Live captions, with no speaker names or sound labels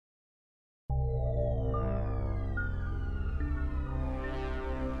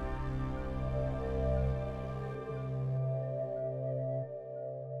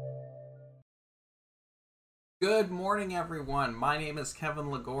Good morning, everyone. My name is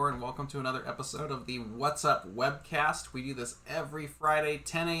Kevin Lagore, and welcome to another episode of the What's Up webcast. We do this every Friday,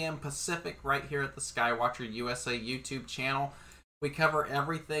 10 a.m. Pacific, right here at the Skywatcher USA YouTube channel. We cover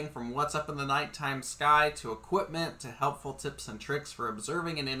everything from what's up in the nighttime sky to equipment to helpful tips and tricks for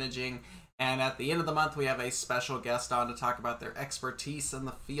observing and imaging. And at the end of the month, we have a special guest on to talk about their expertise in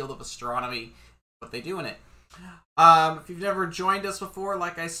the field of astronomy, what they do in it. If you've never joined us before,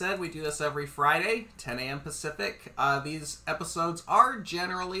 like I said, we do this every Friday, 10 a.m. Pacific. These episodes are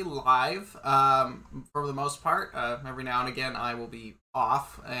generally live for the most part. Every now and again, I will be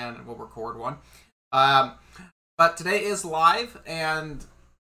off and we'll record one. But today is live, and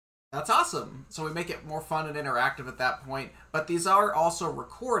that's awesome. So we make it more fun and interactive at that point. But these are also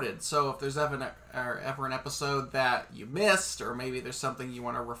recorded, so if there's ever an episode that you missed, or maybe there's something you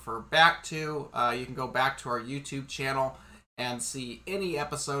want to refer back to, you can go back to our YouTube channel and see any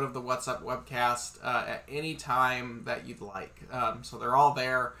episode of the What's Up webcast at any time that you'd like. So they're all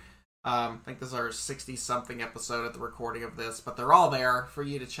there. I think this is our 60-something episode at the recording of this, but they're all there for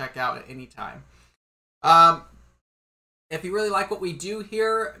you to check out at any time. If you really like what we do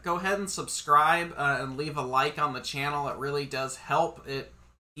here, go ahead and subscribe and leave a like on the channel. It really does help. It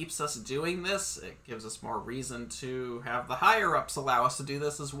keeps us doing this. It gives us more reason to have the higher-ups allow us to do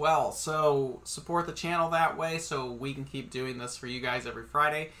this as well. So support the channel that way so we can keep doing this for you guys every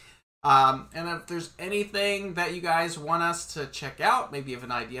Friday. And if there's anything that you guys want us to check out, maybe you have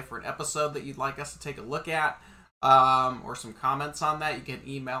an idea for an episode that you'd like us to take a look at, or some comments on that, you can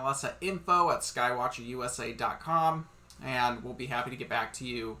email us at info@skywatcherusa.com. And we'll be happy to get back to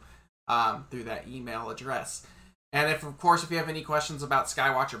you through that email address. And if you have any questions about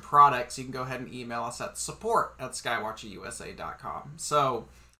Skywatcher products, you can go ahead and email us at support@skywatcherusa.com. So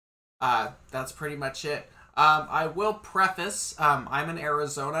that's pretty much it. I will preface, I'm in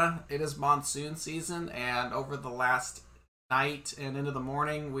Arizona. It is monsoon season, and over the last night and into the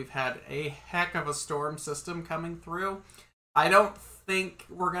morning, we've had a heck of a storm system coming through. I don't think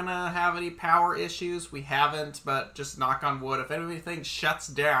we're gonna have any power issues. We haven't, but just knock on wood, if anything shuts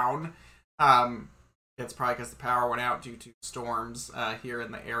down, it's probably because the power went out due to storms here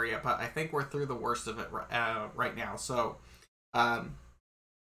in the area. But I think we're through the worst of it right now, so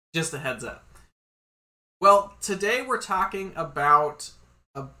just a heads up. Well, today we're talking about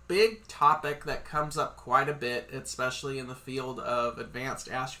a big topic that comes up quite a bit, especially in the field of advanced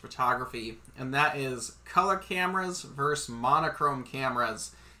astrophotography, and that is color cameras versus monochrome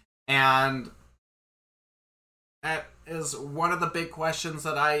cameras. And that is one of the big questions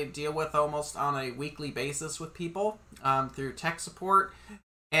that I deal with almost on a weekly basis with people through tech support.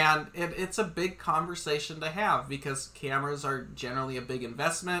 And it's a big conversation to have because cameras are generally a big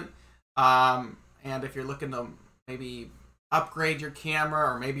investment. And if you're looking to maybe upgrade your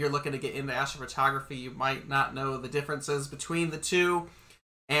camera, or maybe you're looking to get into astrophotography, you might not know the differences between the two,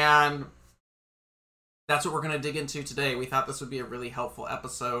 and that's what we're going to dig into today. We thought this would be a really helpful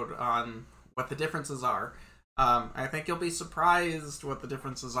episode on what the differences are. I think you'll be surprised what the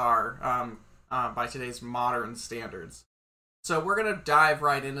differences are by today's modern standards. So we're going to dive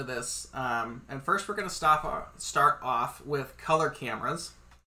right into this, and first we're going to start off with color cameras.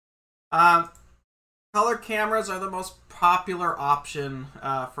 Color cameras are the most popular option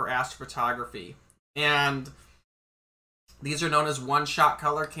for astrophotography, and these are known as one-shot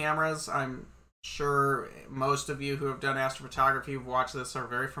color cameras. I'm sure most of you who have done astrophotography, who've watched this, are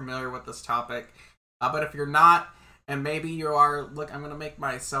very familiar with this topic. But if you're not, and maybe you are, look, I'm going to make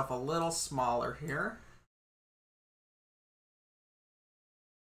myself a little smaller here.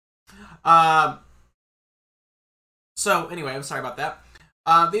 So anyway, I'm sorry about that.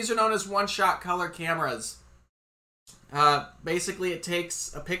 These are known as one-shot color cameras. Basically, it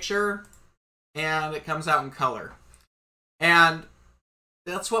takes a picture and it comes out in color. And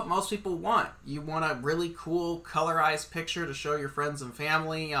that's what most people want. You want a really cool colorized picture to show your friends and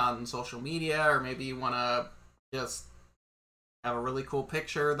family on social media, or maybe you want to just have a really cool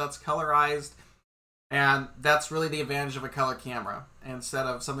picture that's colorized. And that's really the advantage of a color camera, instead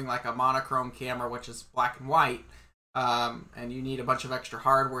of something like a monochrome camera, which is black and white. And you need a bunch of extra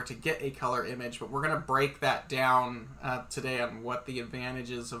hardware to get a color image, but we're going to break that down today on what the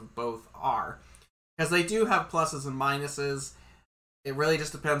advantages of both are, because they do have pluses and minuses. It really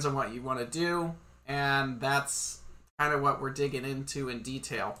just depends on what you want to do, and that's kind of what we're digging into in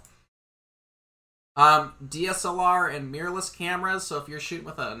detail. DSLR and mirrorless cameras, so if you're shooting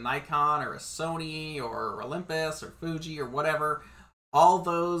with a Nikon or a Sony or Olympus or Fuji or whatever, all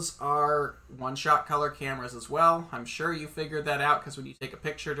those are one-shot color cameras as well. I'm sure you figured that out, because when you take a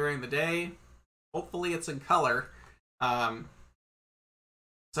picture during the day, hopefully it's in color.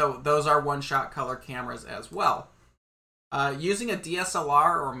 So those are one-shot color cameras as well. Using a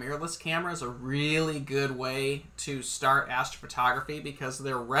DSLR or mirrorless camera is a really good way to start astrophotography because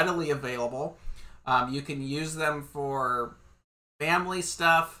they're readily available. You can use them for family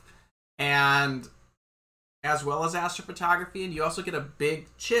stuff and as well as astrophotography, and you also get a big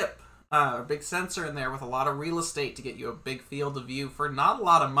chip, a big sensor in there with a lot of real estate to get you a big field of view for not a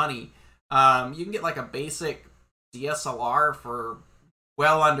lot of money. You can get like a basic DSLR for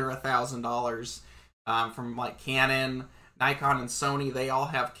well under $1,000 from like Canon, Nikon, and Sony. They all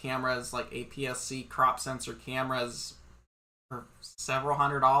have cameras like APS-C crop sensor cameras for several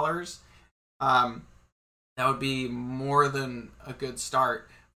 $100s. That would be more than a good start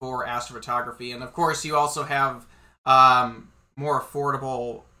for astrophotography. And of course, you also have more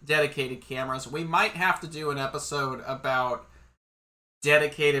affordable dedicated cameras. We might have to do an episode about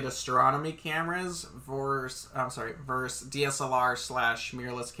dedicated astronomy cameras versus DSLR /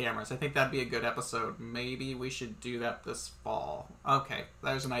 mirrorless cameras. I think that'd be a good episode. Maybe we should do that this fall. Okay,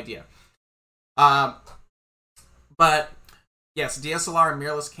 there's an idea. But yes, DSLR and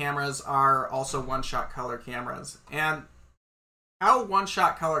mirrorless cameras are also one-shot color cameras. And how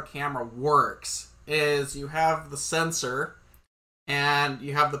one-shot color camera works is you have the sensor and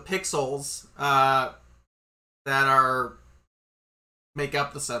you have the pixels that make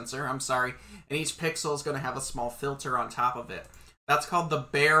up the sensor, and each pixel is going to have a small filter on top of it. That's called the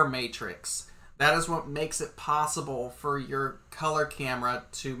Bayer matrix. That is what makes it possible for your color camera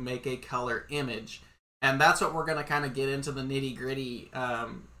to make a color image. And that's what we're going to kind of get into the nitty-gritty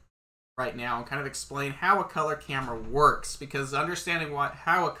right now and kind of explain how a color camera works, because understanding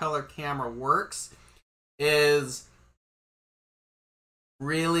how a color camera works is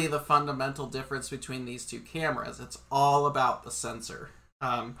really the fundamental difference between these two cameras. It's all about the sensor.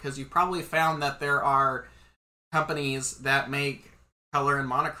 Because you've probably found that there are companies that make color and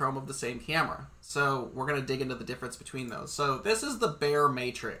monochrome of the same camera. So we're going to dig into the difference between those. So this is the Bayer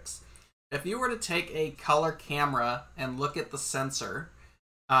matrix. If you were to take a color camera and look at the sensor,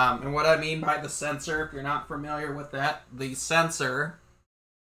 and what I mean by the sensor, if you're not familiar with that, the sensor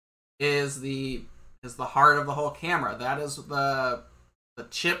is the heart of the whole camera. That is the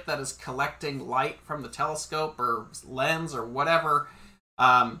chip that is collecting light from the telescope or lens or whatever,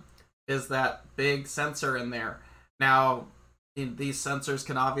 is that big sensor in there. Now, these sensors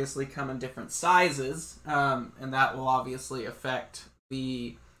can obviously come in different sizes, and that will obviously affect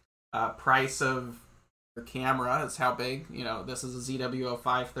the price of your camera. Is how big. This is a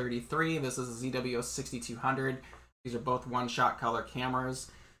ZW-0533. This is a ZW-6200. These are both one-shot color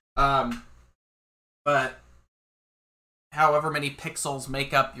cameras. But however many pixels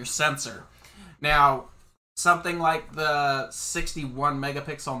make up your sensor. Now, something like the 61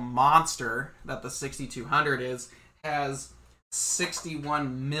 megapixel monster that the 6200 has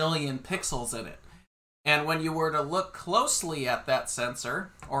 61 million pixels in it. And when you were to look closely at that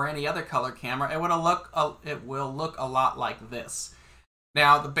sensor or any other color camera, it will look a lot like this.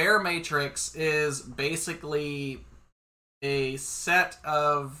 Now, the Bayer matrix is basically a set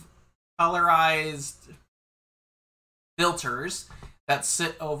of colorized filters that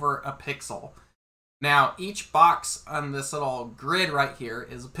sit over a pixel. Now, each box on this little grid right here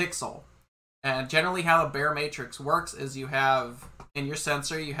is a pixel. And generally how the Bayer matrix works is you have, in your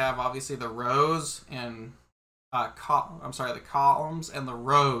sensor, you have obviously the rows and, the columns and the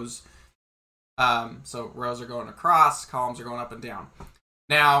rows. So rows are going across, columns are going up and down.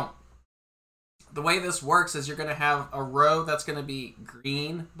 Now, the way this works is you're going to have a row that's going to be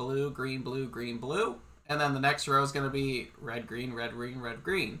green, blue, green, blue, green, blue. And then the next row is going to be red, green, red, green, red,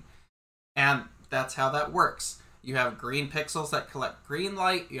 green. And that's how that works. You have green pixels that collect green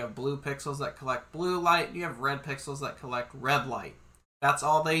light, you have blue pixels that collect blue light, and you have red pixels that collect red light. That's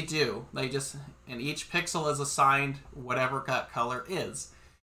all they do. And each pixel is assigned whatever that color is.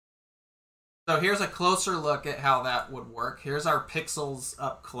 So here's a closer look at how that would work. Here's our pixels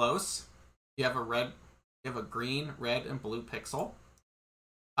up close. You have a green, red, and blue pixel.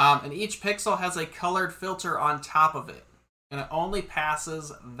 And each pixel has a colored filter on top of it. And it only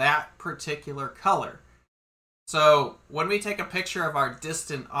passes that particular color. So when we take a picture of our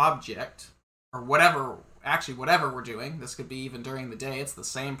distant object, or whatever we're doing, this could be even during the day, it's the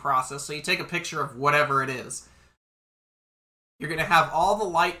same process. So you take a picture of whatever it is. You're going to have all the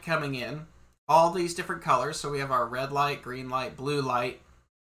light coming in, all these different colors. So we have our red light, green light, blue light.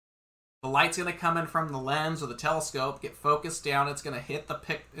 The light's going to come in from the lens or the telescope, get focused down. It's going to hit the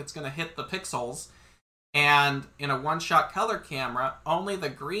pixels. And in a one-shot color camera, only the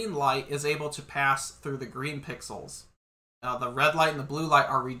green light is able to pass through the green pixels. The red light and the blue light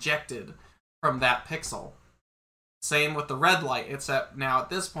are rejected from that pixel. Same with the red light, except now at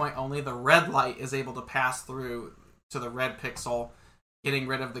this point only the red light is able to pass through to the red pixel, getting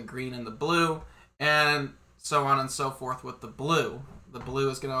rid of the green and the blue, and so on and so forth with the blue. The blue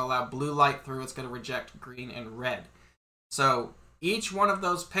is going to allow blue light through, it's going to reject green and red. So each one of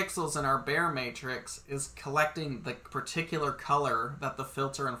those pixels in our Bayer matrix is collecting the particular color that the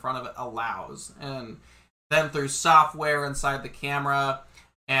filter in front of it allows. And then through software inside the camera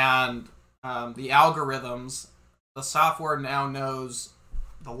and the algorithms, the software now knows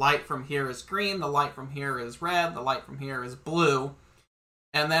the light from here is green, the light from here is red, the light from here is blue.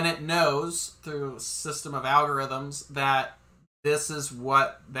 And then it knows through a system of algorithms that this is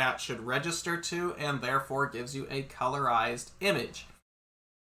what that should register to, and therefore gives you a colorized image.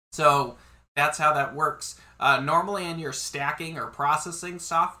 So that's how that works. Normally in your stacking or processing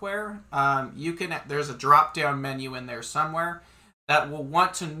software, there's a drop-down menu in there somewhere that will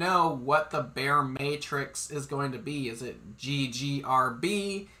want to know what the Bayer matrix is going to be. Is it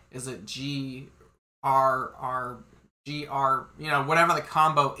GGRB? Is it GRR? Whatever the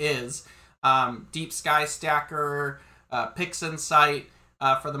combo is. Deep Sky Stacker, PixInsight,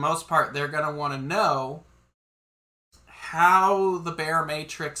 for the most part, they're going to want to know how the Bayer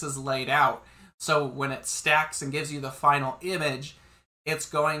matrix is laid out. So when it stacks and gives you the final image, it's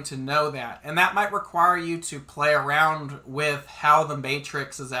going to know that. And that might require you to play around with how the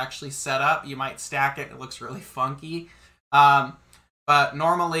matrix is actually set up. You might stack it, it looks really funky. But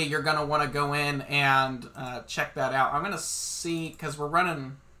normally you're going to want to go in and check that out. I'm going to see, because we're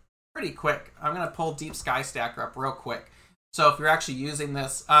running pretty quick, I'm going to pull Deep Sky Stacker up real quick. So if you're actually using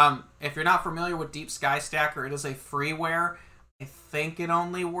this, if you're not familiar with Deep Sky Stacker, it is a freeware. I think it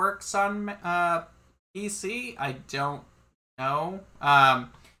only works on PC. I don't know.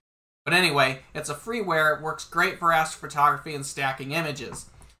 But anyway, it's a freeware. It works great for astrophotography and stacking images.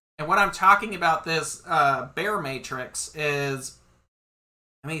 And what I'm talking about this Bayer matrix is,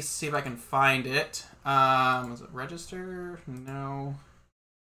 let me see if I can find it. Was it register? No.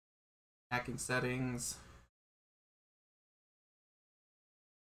 Stacking settings.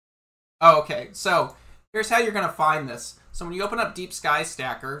 Oh, okay. So here's how you're going to find this. So when you open up Deep Sky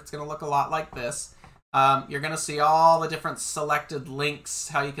Stacker, it's going to look a lot like this. You're going to see all the different selected links,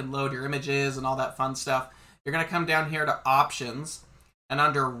 how you can load your images and all that fun stuff. You're going to come down here to Options, and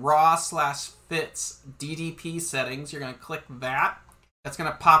under RAW/FITS DDP settings, you're going to click that. That's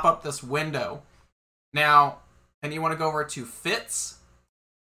going to pop up this window. Now, and you want to go over to FITS,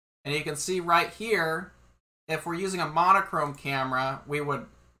 and you can see right here, if we're using a monochrome camera, we would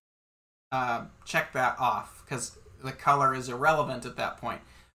check that off because the color is irrelevant at that point.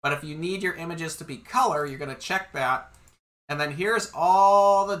 But if you need your images to be color, you're going to check that. And then here's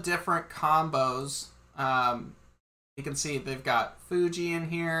all the different combos. You can see they've got Fuji in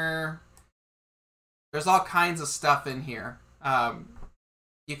here. There's all kinds of stuff in here.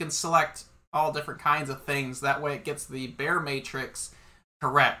 You can select all different kinds of things. That way it gets the Bayer matrix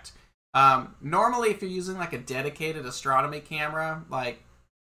correct. Normally, if you're using like a dedicated astronomy camera, like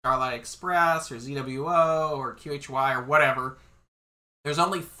Starlight Express or ZWO or QHY or whatever, there's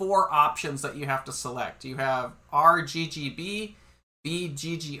only 4 options that you have to select. You have RGGB,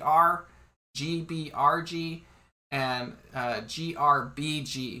 BGGR, GBRG, and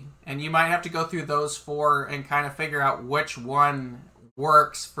GRBG. And you might have to go through those 4 and kind of figure out which one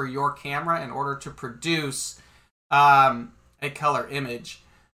works for your camera in order to produce a color image.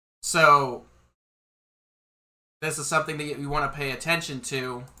 So this is something that you want to pay attention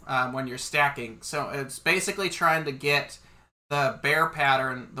to when you're stacking. So it's basically trying to get the Bayer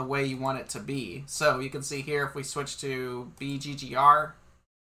pattern the way you want it to be. So you can see here, if we switch to BGGR,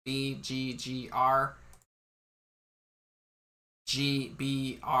 BGGR,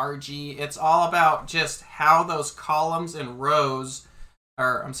 GBRG, it's all about just how those columns and rows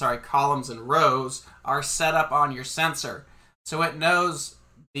are set up on your sensor. So it knows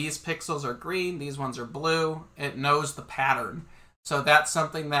these pixels are green, these ones are blue. It knows the pattern. So that's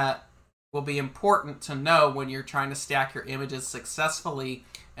something that will be important to know when you're trying to stack your images successfully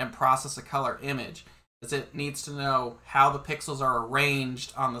and process a color image, is it needs to know how the pixels are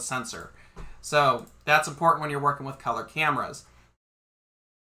arranged on the sensor. So that's important when you're working with color cameras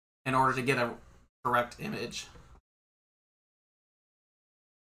in order to get a correct image.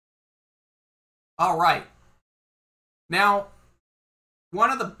 All right. Now,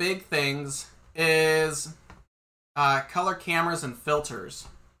 one of the big things is color cameras and filters.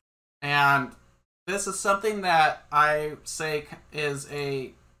 And this is something that I say is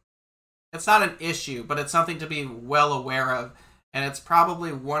it's not an issue, but it's something to be well aware of. And it's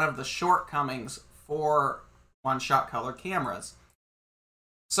probably one of the shortcomings for one-shot color cameras.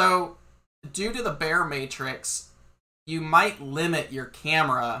 So, due to the Bayer matrix, you might limit your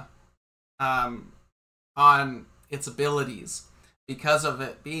camera on its abilities because of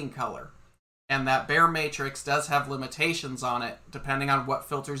it being color. And that bare matrix does have limitations on it depending on what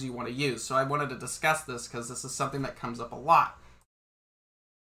filters you want to use. So I wanted to discuss this because this is something that comes up a lot.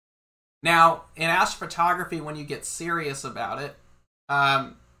 Now, in astrophotography, when you get serious about it,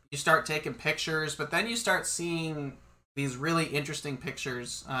 you start taking pictures, but then you start seeing these really interesting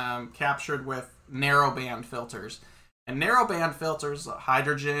pictures captured with narrowband filters. And narrowband filters,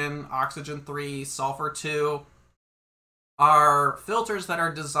 hydrogen, oxygen 3, sulfur 2, are filters that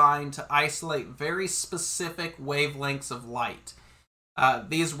are designed to isolate very specific wavelengths of light.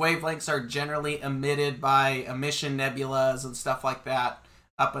 These wavelengths are generally emitted by emission nebulas and stuff like that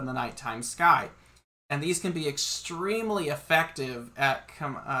up in the nighttime sky. And these can be extremely effective at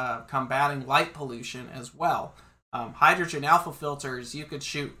combating light pollution as well. Hydrogen alpha filters, you could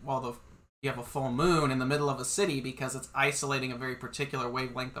shoot while you have a full moon in the middle of a city because it's isolating a very particular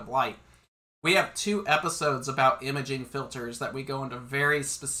wavelength of light. We have 2 episodes about imaging filters that we go into very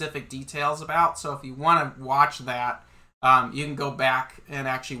specific details about. So if you want to watch that, you can go back and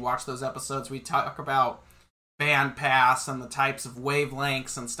actually watch those episodes. We talk about band pass and the types of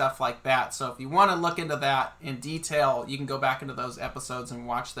wavelengths and stuff like that. So if you want to look into that in detail, you can go back into those episodes and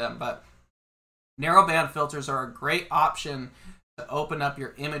watch them. But narrowband filters are a great option to open up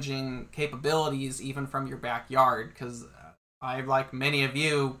your imaging capabilities even from your backyard, because I, like many of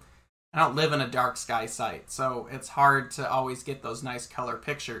you, I don't live in a dark sky site, so it's hard to always get those nice color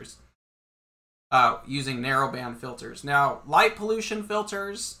pictures using narrowband filters. Now, light pollution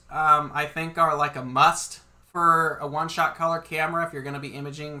filters, I think, are like a must for a one-shot color camera if you're going to be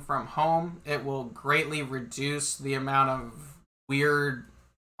imaging from home. It will greatly reduce the amount of weird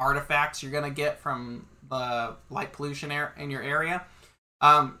artifacts you're going to get from the light pollution in your area.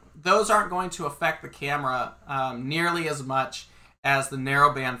 Those aren't going to affect the camera nearly as much as the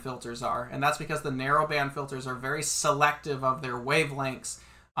narrowband filters are. And that's because the narrowband filters are very selective of their wavelengths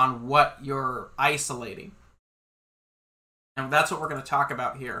on what you're isolating. And that's what we're going to talk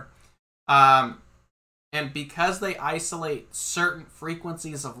about here. And because they isolate certain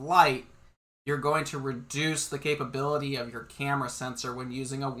frequencies of light, you're going to reduce the capability of your camera sensor when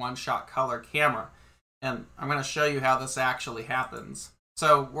using a one-shot color camera. And I'm going to show you how this actually happens.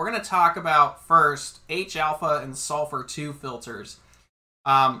 So we're going to talk about first H-alpha and sulfur 2 filters.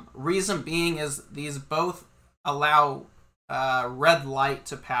 Reason being is these both allow red light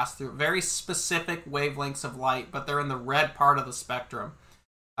to pass through very specific wavelengths of light, but they're in the red part of the spectrum.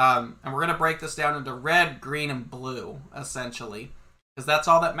 And we're going to break this down into red, green, and blue, essentially, because that's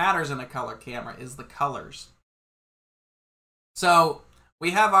all that matters in a color camera is the colors. So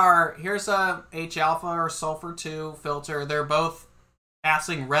we have here's a H-alpha or sulfur 2 filter. They're both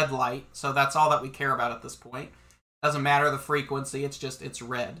passing red light, so that's all that we care about at this point. Doesn't matter the frequency, it's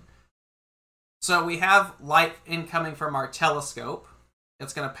red. So we have light incoming from our telescope.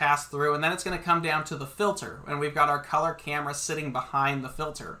 It's going to pass through, and then it's going to come down to the filter, and we've got our color camera sitting behind the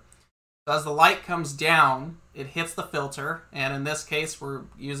filter. So as the light comes down, it hits the filter, and in this case, we're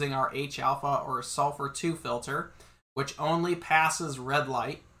using our H-alpha or sulfur 2 filter, which only passes red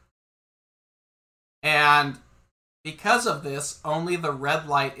light. And because of this, only the red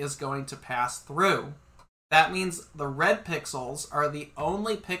light is going to pass through. That means the red pixels are the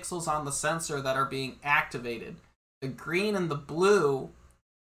only pixels on the sensor that are being activated. The green and the blue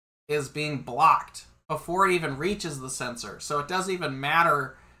is being blocked before it even reaches the sensor. So it doesn't even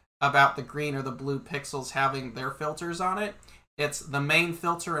matter about the green or the blue pixels having their filters on it. It's the main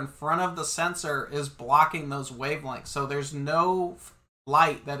filter in front of the sensor is blocking those wavelengths. So there's no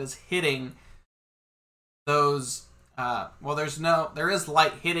light that is hitting those. There is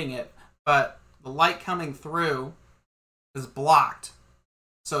light hitting it, but the light coming through is blocked.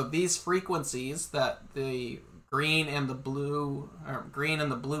 So these frequencies that the green and the blue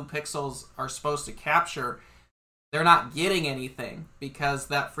pixels are supposed to capture, they're not getting anything because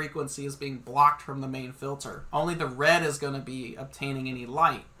that frequency is being blocked from the main filter. Only the red is going to be obtaining any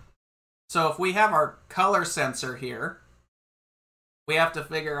light. So if we have our color sensor here, we have to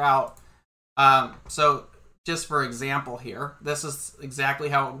figure out, so just for example here, this is exactly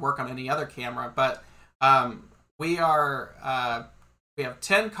how it would work on any other camera, but we have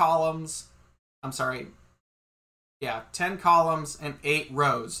 10 columns, 10 columns and 8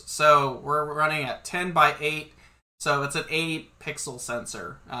 rows. So we're running at 10 by 8, so it's an 80 pixel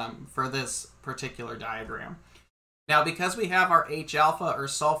sensor for this particular diagram. Now, because we have our H-alpha or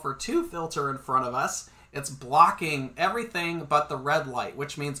sulfur 2 filter in front of us, it's blocking everything but the red light,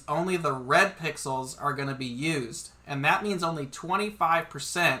 which means only the red pixels are going to be used. And that means only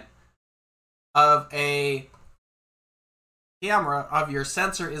 25% of a camera of your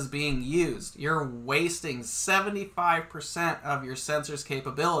sensor is being used. You're wasting 75% of your sensor's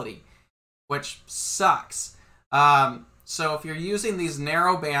capability, which sucks. So if you're using these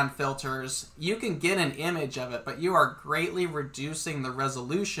narrowband filters, you can get an image of it, but you are greatly reducing the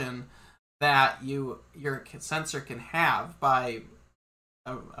resolution that your sensor can have by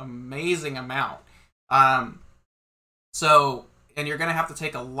an amazing amount. And you're going to have to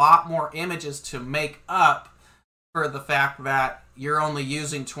take a lot more images to make up for the fact that you're only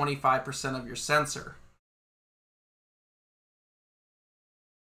using 25% of your sensor.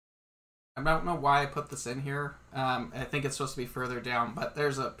 I don't know why I put this in here. I think it's supposed to be further down, but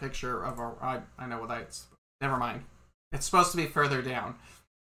there's a picture of I know what that's. Never mind. It's supposed to be further down.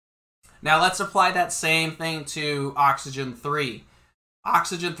 Now let's apply that same thing to Oxygen 3.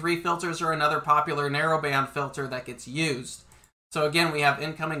 Oxygen 3 filters are another popular narrowband filter that gets used. So again, we have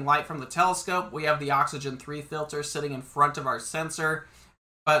incoming light from the telescope. We have the Oxygen 3 filter sitting in front of our sensor.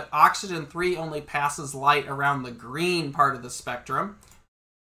 But Oxygen 3 only passes light around the green part of the spectrum.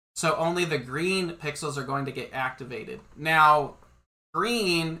 So only the green pixels are going to get activated. Now,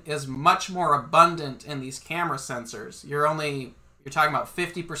 green is much more abundant in these camera sensors. You're talking about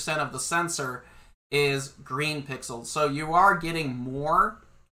 50% of the sensor is green pixels. So you are getting more,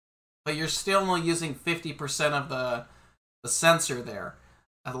 but you're still only using 50% of the sensor there.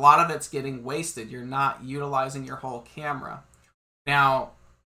 A lot of it's getting wasted. You're not utilizing your whole camera. Now,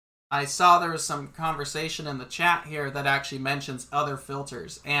 I saw there was some conversation in the chat here that actually mentions other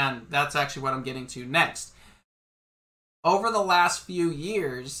filters, and that's actually what I'm getting to next. Over the last few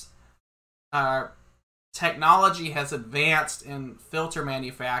years, technology has advanced in filter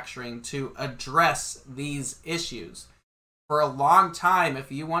manufacturing to address these issues. For a long time, if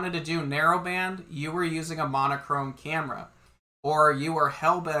you wanted to do narrowband, you were using a monochrome camera, or you were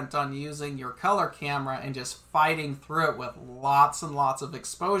hell-bent on using your color camera and just fighting through it with lots and lots of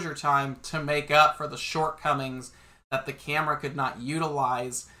exposure time to make up for the shortcomings that the camera could not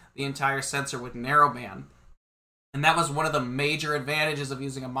utilize the entire sensor with narrowband. And that was one of the major advantages of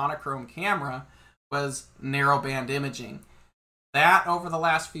using a monochrome camera, was narrowband imaging. That, over the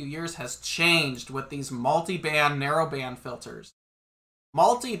last few years, has changed with these multi-band narrowband filters.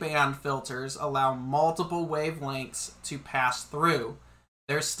 Multi-band filters allow multiple wavelengths to pass through.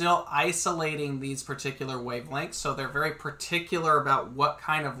 They're still isolating these particular wavelengths, so they're very particular about what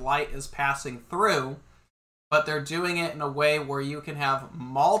kind of light is passing through, but they're doing it in a way where you can have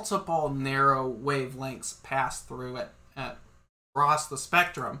multiple narrow wavelengths pass through it across the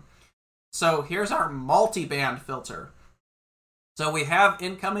spectrum. So here's our multi-band filter. So we have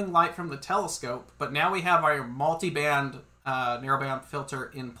incoming light from the telescope, but now we have our multi-band narrowband filter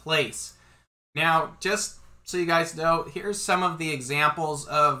in place. Now, just so you guys know, here's some of the examples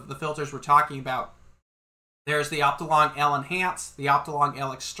of the filters we're talking about. There's the Optolong L Enhance, the Optolong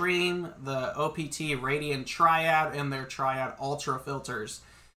L Extreme, the OPT Radian Triad, and their Triad Ultra filters.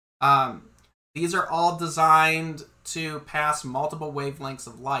 These are all designed to pass multiple wavelengths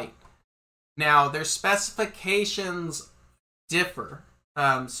of light. Now, their specifications differ.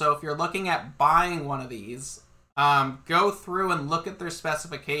 So if you're looking at buying one of these, go through and look at their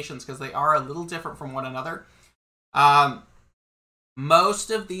specifications, because they are a little different from one another. Most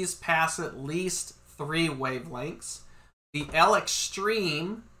of these pass at least 3 wavelengths. The L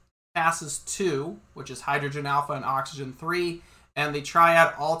Extreme passes 2, which is hydrogen alpha and oxygen 3, and the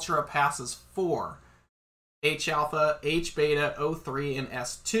Triad Ultra passes 4, H alpha, H beta, O3, and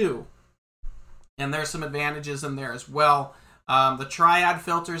S2. And there's some advantages in there as well. The Triad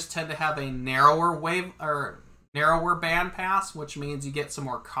filters tend to have a narrower band pass, which means you get some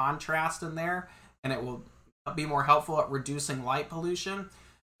more contrast in there, and it will be more helpful at reducing light pollution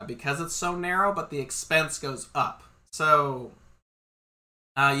because it's so narrow, but the expense goes up. So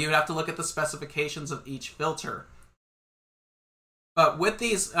you would have to look at the specifications of each filter. But with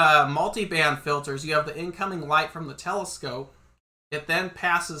these multi-band filters, you have the incoming light from the telescope. It then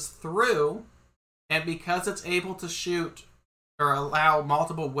passes through, and because it's able to shoot or allow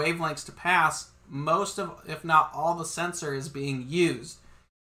multiple wavelengths to pass, most of, if not all, the sensor is being used.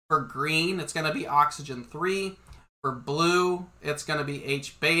 For green, it's going to be oxygen 3. For blue, it's going to be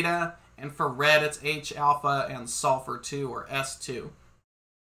H beta. And for red, it's H alpha and sulfur 2, or S2.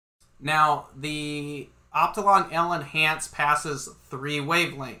 Now, the Optolong L Enhance passes 3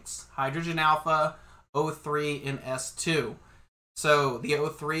 wavelengths: hydrogen alpha, O3, and S2. So the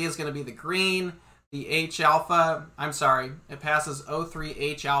O3 is going to be the green. The H alpha, it passes O3,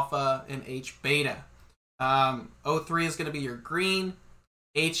 H alpha, and H beta. O3 is going to be your green,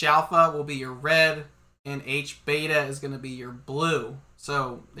 H alpha will be your red, and H beta is going to be your blue.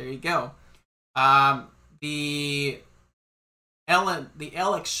 So there you go. The the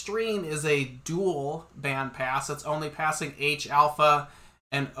L Extreme is a dual bandpass. It's only passing H alpha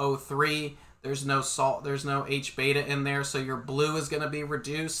and O3. There's no H beta in there, so your blue is going to be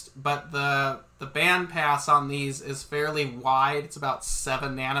reduced. But the bandpass on these is fairly wide. It's about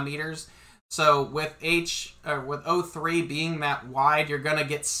 7 nanometers. So with with O3 being that wide, you're going to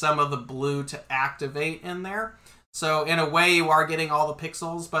get some of the blue to activate in there. So in a way, you are getting all the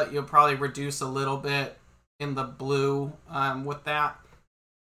pixels, but you'll probably reduce a little bit in the blue with that.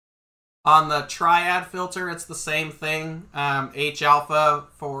 On the triad filter, it's the same thing. H alpha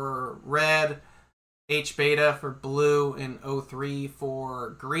for red, H beta for blue, and O3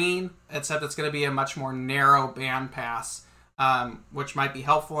 for green, except it's going to be a much more narrow bandpass, which might be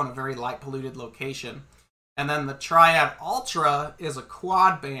helpful in a very light polluted location. And then the triad ultra is a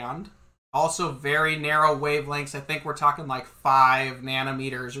quad band, also very narrow wavelengths. I think we're talking like 5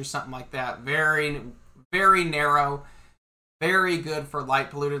 nanometers or something like that. Very, very narrow. Very good for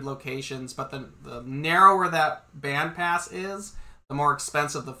light polluted locations, but the narrower that bandpass is, the more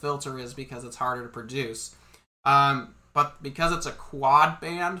expensive the filter is because it's harder to produce. But because it's a quad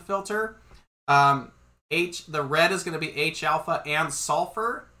band filter, the red is going to be H alpha and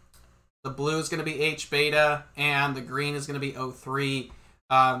sulfur, the blue is going to be H beta, and the green is going to be O3.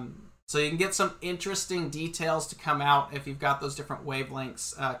 So you can get some interesting details to come out if you've got those different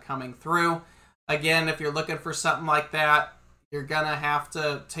wavelengths coming through. Again, if you're looking for something like that, you're going to have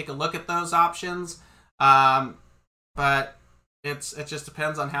to take a look at those options. But it just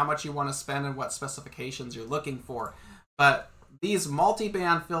depends on how much you want to spend and what specifications you're looking for. But these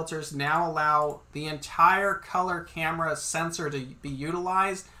multi-band filters now allow the entire color camera sensor to be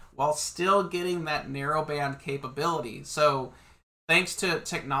utilized while still getting that narrowband capability. So thanks to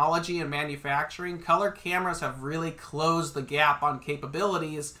technology and manufacturing, color cameras have really closed the gap on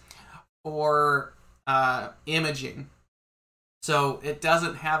capabilities for imaging. So it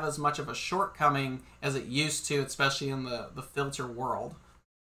doesn't have as much of a shortcoming as it used to, especially in the filter world.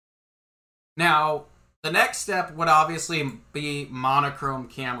 Now, the next step would obviously be monochrome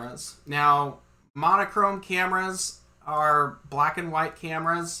cameras. Now, monochrome cameras are black and white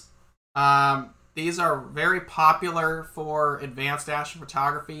cameras. These are very popular for advanced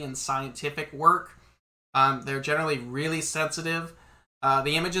astrophotography and scientific work. They're generally really sensitive.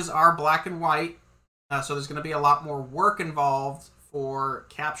 The images are black and white. So there's going to be a lot more work involved for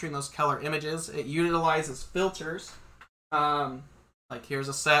capturing those color images. It utilizes filters. Like here's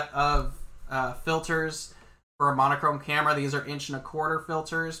a set of filters for a monochrome camera. These are 1.25"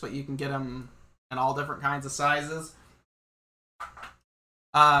 filters, but you can get them in all different kinds of sizes.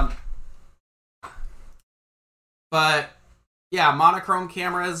 But yeah, monochrome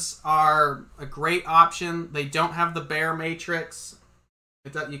cameras are a great option. They don't have the bare matrix.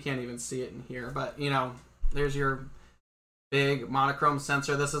 You can't even see it in here, but you know, there's your big monochrome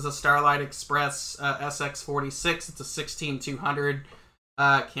sensor. This is a Starlight Express SX46. It's a 16200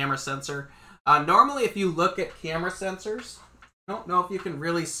 camera sensor. Normally, if you look at camera sensors, I don't know if you can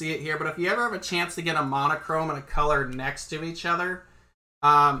really see it here, but if you ever have a chance to get a monochrome and a color next to each other,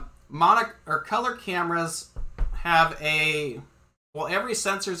 color cameras have every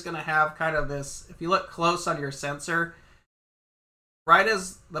sensor is going to have kind of this. If you look close on your sensor, right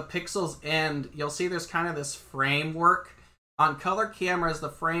as the pixels end, you'll see there's kind of this framework. On color cameras, the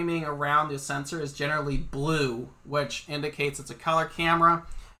framing around the sensor is generally blue, which indicates it's a color camera,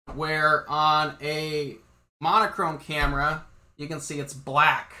 where on a monochrome camera, you can see it's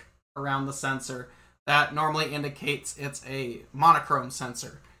black around the sensor. That normally indicates it's a monochrome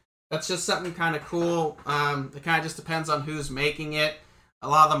sensor. That's just something kind of cool. It kind of just depends on who's making it. A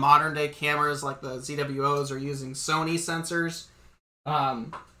lot of the modern day cameras, like the ZWOs, are using Sony sensors.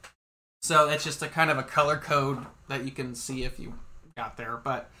 So it's just a kind of a color code that you can see if you got there.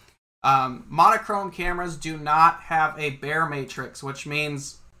 But monochrome cameras do not have a bare matrix, which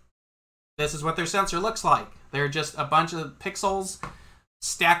means this is what their sensor looks like. They're just a bunch of pixels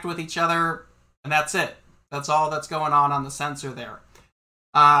stacked with each other, and that's it. That's all that's going on the sensor there.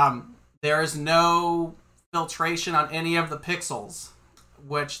 There is no filtration on any of the pixels,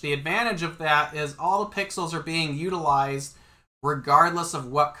 which the advantage of that is all the pixels are being utilized regardless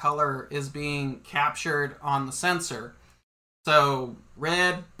of what color is being captured on the sensor. So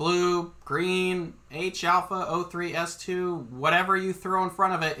red, blue, green, H alpha, O3, S2, whatever you throw in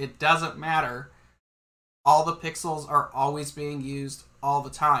front of it, it doesn't matter. All the pixels are always being used all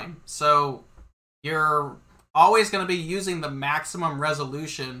the time. So you're always going to be using the maximum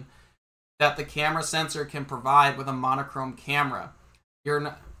resolution that the camera sensor can provide with a monochrome camera.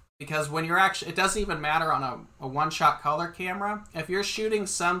 Because when you're actually, it doesn't even matter on a one-shot color camera. If you're shooting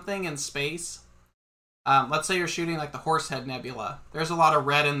something in space Let's say you're shooting like the Horsehead Nebula. There's a lot of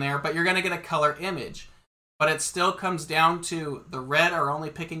red in there, but you're going to get a color image. But it still comes down to the red are only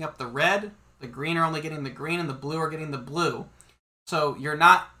picking up the red, the green are only getting the green, and the blue are getting the blue. So you're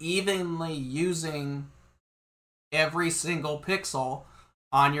not evenly using every single pixel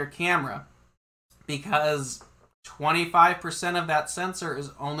on your camera, because 25% of that sensor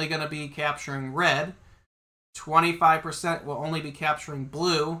is only going to be capturing red, 25% will only be capturing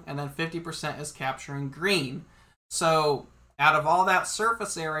blue, and then 50% is capturing green. So out of all that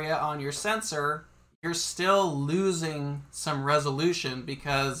surface area on your sensor, you're still losing some resolution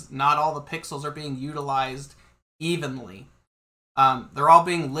because not all the pixels are being utilized evenly. They're all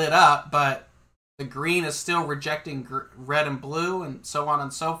being lit up, but the green is still rejecting red and blue, and so on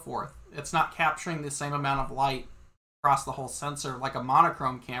and so forth. It's not capturing the same amount of light across the whole sensor like a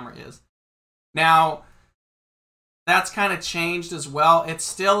monochrome camera is. Now, that's kind of changed as well. It's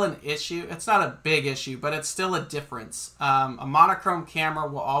still an issue. It's not a big issue, but it's still a difference. A monochrome camera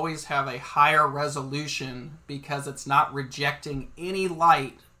will always have a higher resolution because it's not rejecting any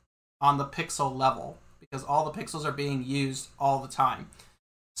light on the pixel level, because all the pixels are being used all the time.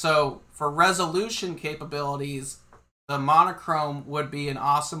 So for resolution capabilities, the monochrome would be an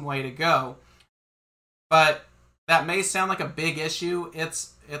awesome way to go. But that may sound like a big issue.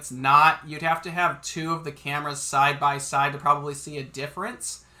 It's not. You'd have to have two of the cameras side by side to probably see a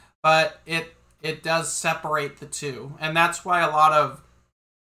difference, but it does separate the two. And that's why a lot of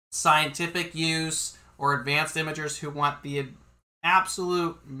scientific use or advanced imagers who want the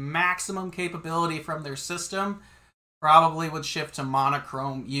absolute maximum capability from their system probably would shift to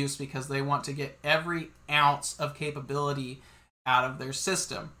monochrome use, because they want to get every ounce of capability out of their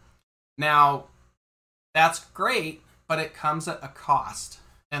system. Now, that's great, but it comes at a cost.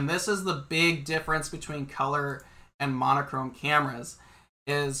 And this is the big difference between color and monochrome cameras,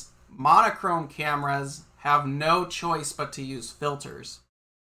 is monochrome cameras have no choice but to use filters.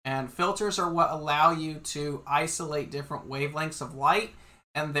 And filters are what allow you to isolate different wavelengths of light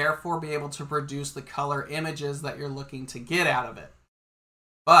and therefore be able to produce the color images that you're looking to get out of it.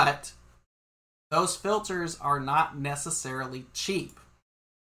 But those filters are not necessarily cheap.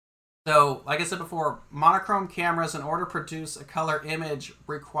 So, like I said before, monochrome cameras, in order to produce a color image,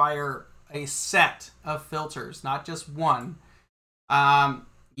 require a set of filters, not just one.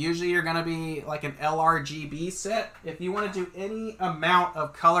 Usually you're going to be like an LRGB set. If you want to do any amount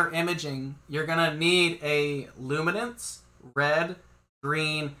of color imaging, you're going to need a luminance, red,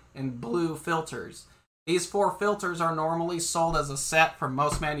 green, and blue filters. These 4 filters are normally sold as a set from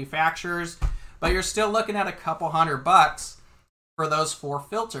most manufacturers, but you're still looking at a couple $100 for those 4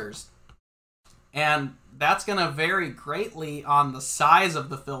 filters. And that's going to vary greatly on the size of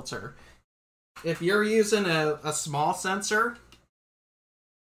the filter. If you're using a small sensor,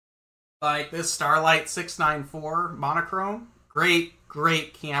 like this Starlight 694 monochrome, great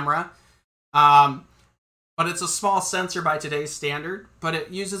camera. But it's a small sensor by today's standard, but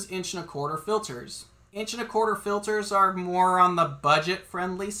it uses 1.25" filters. 1.25" filters are more on the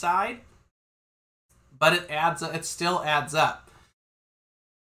budget-friendly side, but it still adds up.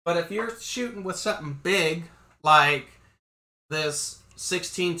 But if you're shooting with something big, like this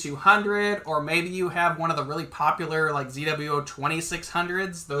 16200, or maybe you have one of the really popular like ZWO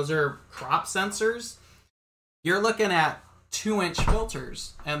 2600s, those are crop sensors, you're looking at 2"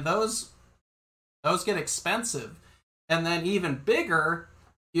 filters, and those get expensive. And then even bigger,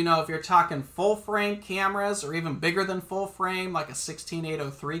 if you're talking full frame cameras, or even bigger than full frame, like a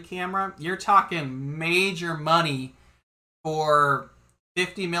 16803 camera, you're talking major money for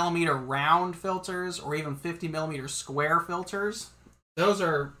 50mm round filters, or even 50mm square filters. Those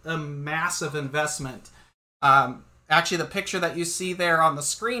are a massive investment. Actually, the picture that you see there on the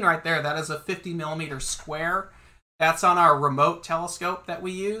screen right there, that is a 50mm square. That's on our remote telescope that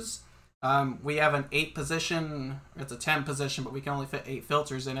we use. We have an 8 position, it's a 10 position, but we can only fit 8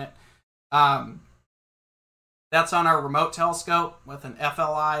 filters in it. That's on our remote telescope with an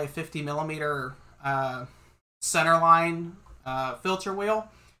FLI 50mm centerline filter wheel.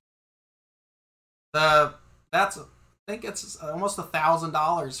 I think it's almost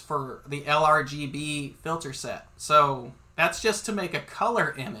 $1,000 for the LRGB filter set. So that's just to make a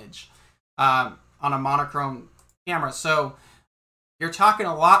color image on a monochrome camera. So you're talking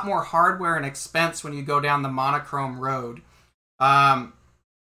a lot more hardware and expense when you go down the monochrome road. And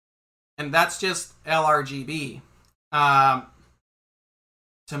that's just LRGB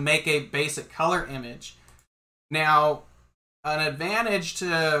to make a basic color image. Now, an advantage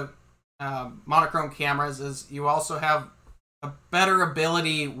to monochrome cameras is you also have a better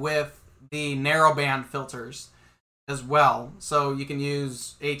ability with the narrowband filters. as well. So you can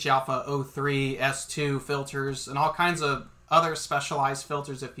use H-alpha O3, S2 filters, and all kinds of other specialized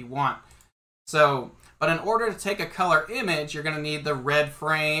filters if you want. So, but in order to take a color image, you're going to need the red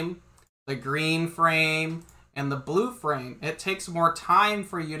frame, the green frame, and the blue frame. It takes more time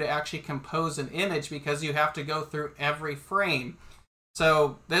for you to actually compose an image because you have to go through every frame.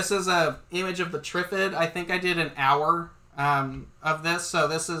 So this is an image of the Trifid. I think I did an hour of this. So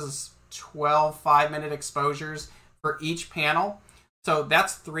this is 12 5-minute exposures for each panel. So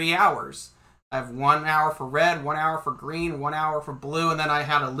that's 3 hours. I have 1 hour for red, 1 hour for green, 1 hour for blue, and then I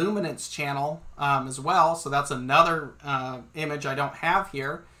had a luminance channel as well. So that's another image I don't have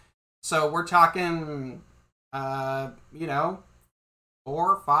here. So we're talking, 4,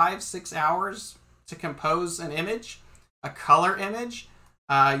 5, 6 hours to compose an image, a color image.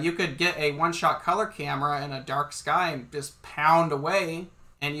 You could get a one-shot color camera in a dark sky and just pound away,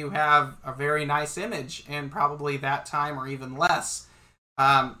 and you have a very nice image in probably that time or even less.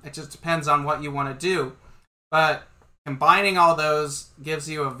 It just depends on what you want to do. But combining all those gives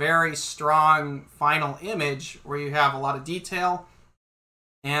you a very strong final image where you have a lot of detail,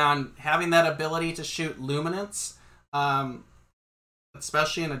 and having that ability to shoot luminance,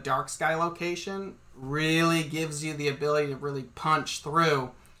 especially in a dark sky location, really gives you the ability to really punch through.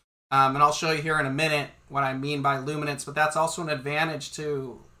 And I'll show you here in a minute what I mean by luminance, but that's also an advantage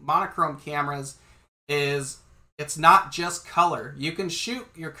to monochrome cameras, is it's not just color. You can shoot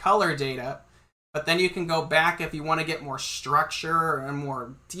your color data, but then you can go back if you want to get more structure and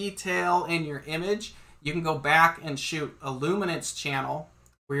more detail in your image. You can go back and shoot a luminance channel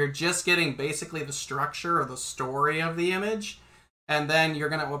where you're just getting basically the structure or the story of the image, and then you're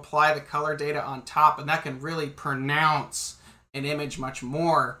going to apply the color data on top, and that can really pronounce an image much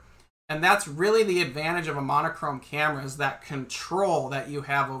more. And that's really the advantage of a monochrome camera, is that control that you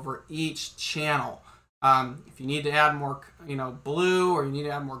have over each channel. If you need to add more, blue, or you need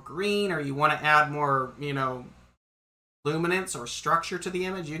to add more green, or you want to add more, luminance or structure to the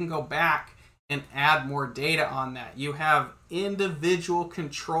image, you can go back and add more data on that. You have individual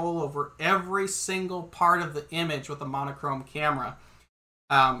control over every single part of the image with a monochrome camera,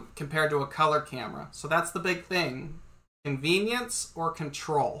 compared to a color camera. So that's the big thing. Convenience or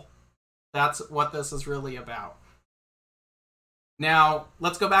control. That's what this is really about. Now,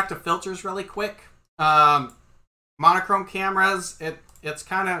 let's go back to filters really quick. Monochrome cameras, it's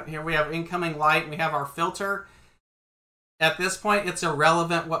kind of, here we have incoming light, and we have our filter. At this point, it's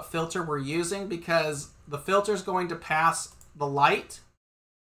irrelevant what filter we're using, because the filter is going to pass the light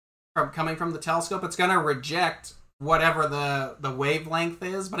coming from the telescope. It's going to reject whatever the wavelength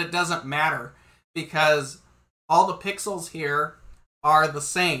is, but it doesn't matter because all the pixels here are the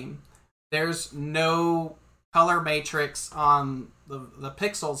same. There's no color matrix on the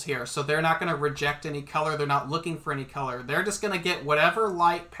pixels here, so they're not going to reject any color. They're not looking for any color. They're just going to get whatever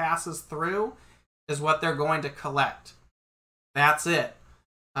light passes through is what they're going to collect. That's it.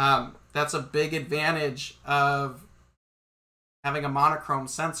 That's a big advantage of having a monochrome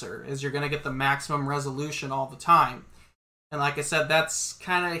sensor, is you're going to get the maximum resolution all the time. And like I said, that's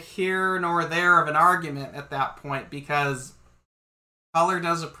kind of here nor there of an argument at that point, because color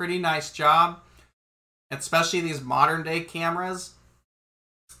does a pretty nice job, especially these modern day cameras,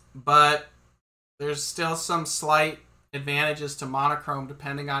 but there's still some slight advantages to monochrome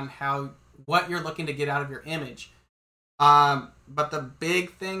depending on what you're looking to get out of your image. But the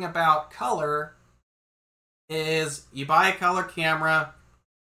big thing about color is you buy a color camera,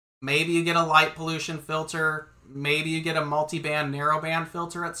 maybe you get a light pollution filter, maybe you get a multi-band narrowband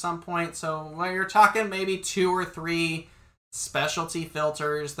filter at some point. So when you're talking maybe 2 or 3 specialty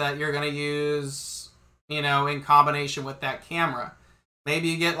filters that you're going to use, in combination with that camera. Maybe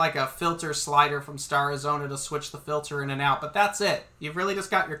you get like a filter slider from Star Arizona to switch the filter in and out, but that's it. You've really just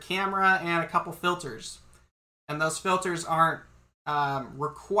got your camera and a couple filters. And those filters aren't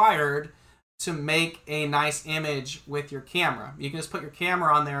required to make a nice image with your camera. You can just put your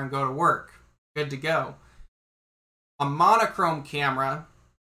camera on there and go to work. Good to go. A monochrome camera,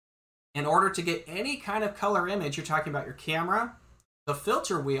 in order to get any kind of color image, you're talking about your camera, the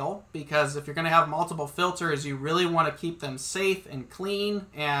filter wheel, because if you're going to have multiple filters, you really want to keep them safe and clean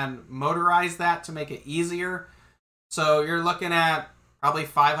and motorize that to make it easier. So you're looking at probably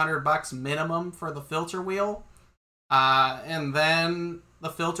 $500 minimum for the filter wheel, and then the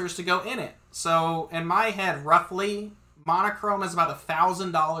filters to go in it. So in my head, roughly, monochrome is about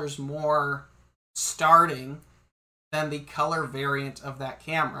 $1,000 more starting than the color variant of that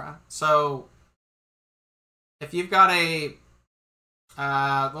camera. So if you've got a,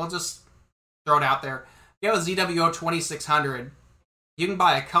 we'll just throw it out there. If you have a ZWO 2600, you can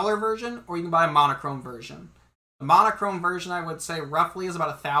buy a color version or you can buy a monochrome version. The monochrome version, I would say, roughly is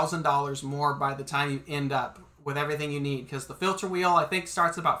about $1,000 more by the time you end up with everything you need, because the filter wheel, I think,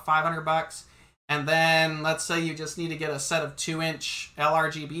 starts at about $500. And then let's say you just need to get a set of 2-inch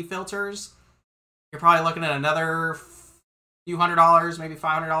LRGB filters. You're probably looking at another few $100s, maybe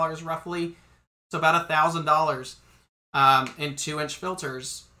 $500 roughly. So about $1,000 in 2-inch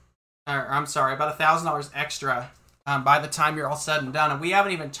filters. I'm sorry, about $1,000 extra by the time you're all said and done. And we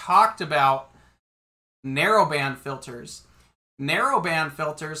haven't even talked about narrowband filters. Narrowband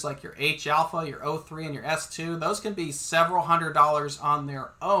filters like your H alpha, your O3, and your S2, those can be several $100s on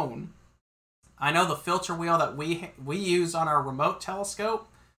their own. I know the filter wheel that we use on our remote telescope,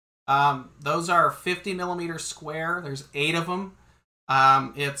 those are 50 millimeters square. There's 8 of them.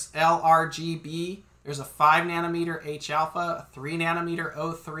 It's LRGB. There's a 5 nanometer H alpha, a 3 nanometer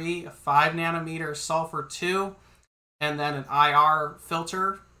O3, a 5 nanometer sulfur 2, and then an IR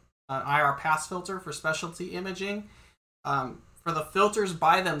filter, an IR pass filter for specialty imaging. For the filters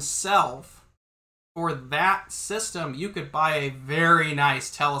by themselves, for that system, you could buy a very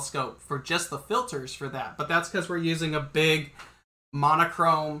nice telescope for just the filters for that. But that's because we're using a big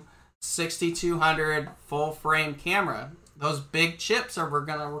monochrome 6200 full frame camera. Those big chips we're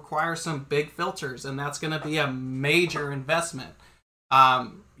going to require some big filters, and that's going to be a major investment.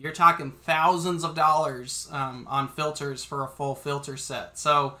 You're talking thousands of dollars on filters for a full filter set.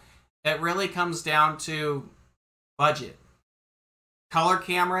 So it really comes down to budget. Color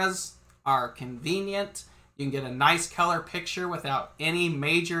cameras are convenient. You can get a nice color picture without any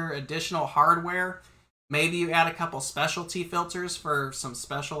major additional hardware. Maybe you add a couple specialty filters for some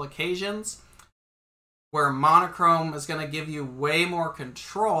special occasions, where monochrome is going to give you way more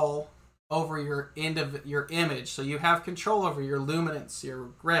control over your image. So you have control over your luminance, your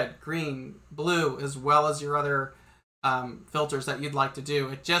red, green, blue, as well as your other filters that you'd like to do.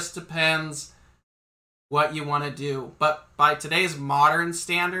 It just depends what you want to do. But by today's modern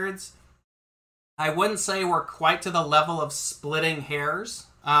standards, I wouldn't say we're quite to the level of splitting hairs,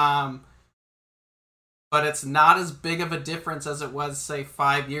 but it's not as big of a difference as it was, say,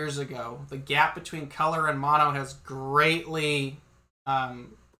 5 years ago. The gap between color and mono has greatly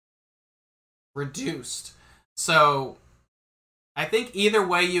reduced. So I think either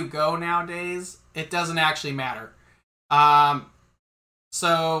way you go nowadays, it doesn't actually matter.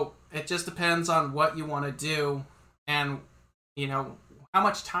 So it just depends on what you want to do and, you know, how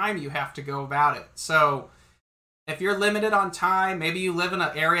much time you have to go about it. So if you're limited on time, maybe you live in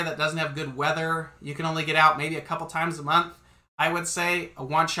an area that doesn't have good weather, you can only get out maybe a couple times a month, I would say a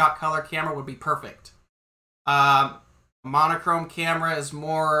one-shot color camera would be perfect. A monochrome camera is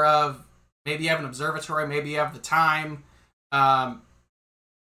more of, maybe you have an observatory, maybe you have the time,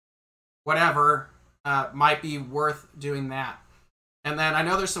 whatever, might be worth doing that. And then I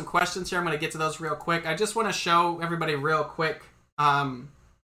know there's some questions here. I'm going to get to those real quick. I just want to show everybody real quick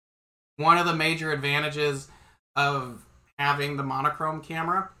one of the major advantages of having the monochrome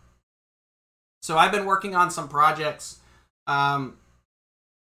camera. So I've been working on some projects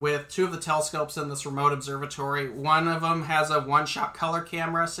with 2 of the telescopes in this remote observatory. One of them has a one-shot color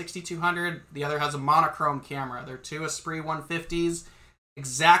camera, 6200. The other has a monochrome camera. They're 2 Esprit 150s.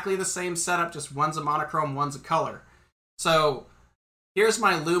 Exactly the same setup, just one's a monochrome, one's a color. So here's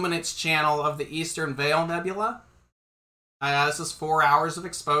my luminance channel of the Eastern Veil Nebula. This is 4 hours of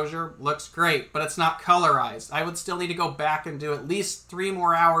exposure. Looks great, but it's not colorized. I would still need to go back and do at least 3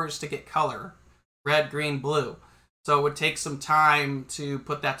 more hours to get color. Red, green, blue. So it would take some time to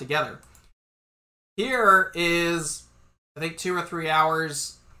put that together. Here is, I think, 2 or 3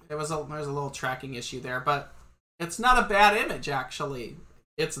 hours. There's a little tracking issue there, but it's not a bad image, actually.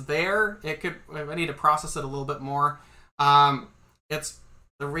 It's there. I need to process it a little bit more.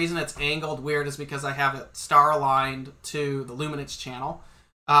 The reason it's angled weird is because I have it star aligned to the luminance channel.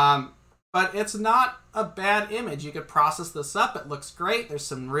 But it's not a bad image. You could process this up. It looks great. There's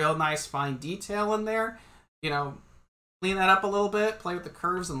some real nice fine detail in there. You know, clean that up a little bit, play with the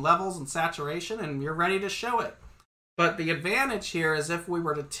curves and levels and saturation, and you're ready to show it. But the advantage here is if we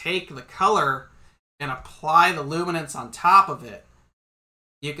were to take the color and apply the luminance on top of it,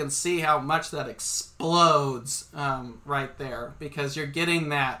 you can see how much that explodes right there, because you're getting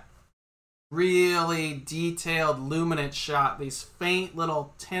that really detailed luminance shot, these faint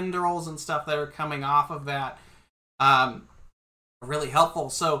little tendrils and stuff that are coming off of that. Really helpful.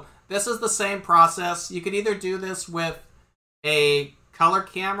 So this is the same process. You could either do this with a color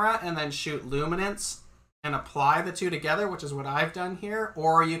camera and then shoot luminance and apply the 2 together, which is what I've done here,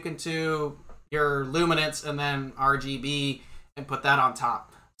 or you can do your luminance and then RGB and put that on top.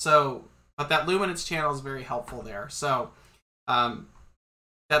 So, but that luminance channel is very helpful there. So,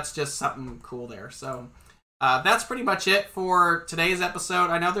 that's just something cool there. So, That's pretty much it for today's episode.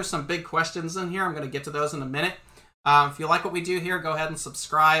 I know there's some big questions in here. I'm going to get to those in a minute. If you like what we do here, go ahead and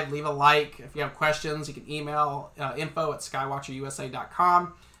subscribe, leave a like. If you have questions, you can email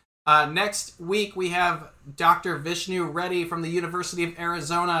info@skywatcherusa.com. Next week, we have Dr. Vishnu Reddy from the University of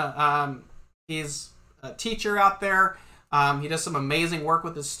Arizona. He's a teacher out there. He does some amazing work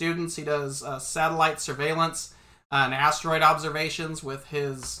with his students. He does satellite surveillance and asteroid observations with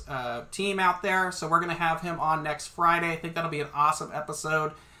his team out there. So we're going to have him on next Friday. I think that'll be an awesome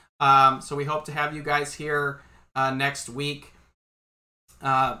episode. So we hope to have you guys here next week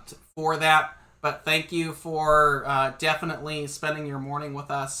for that. But thank you for definitely spending your morning with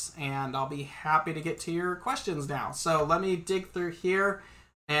us, and I'll be happy to get to your questions now. So let me dig through here,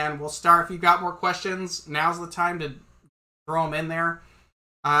 and we'll start. If you've got more questions, now's the time to throw them in there.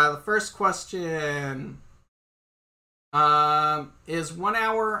 The first question is 1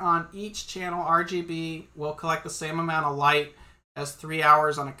 hour on each channel RGB will collect the same amount of light as 3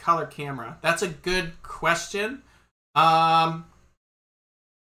 hours on a color camera? That's a good question. I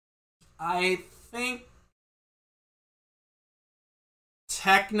think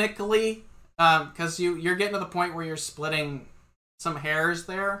technically, because you're getting to the point where you're splitting some hairs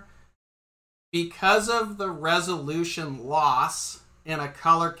there, because of the resolution loss in a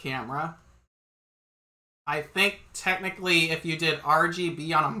color camera, I think technically if you did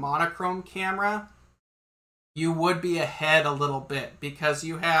RGB on a monochrome camera, you would be ahead a little bit because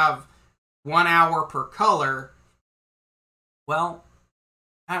you have 1 hour per color. Well,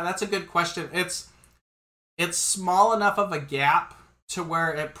 that's a good question. It's small enough of a gap to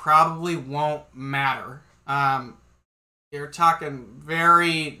where it probably won't matter. You're talking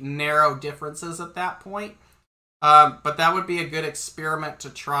very narrow differences at that point. But that would be a good experiment to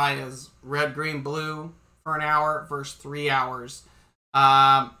try as red, green, blue for an hour versus 3 hours.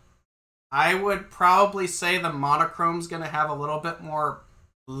 I would probably say the monochrome's going to have a little bit more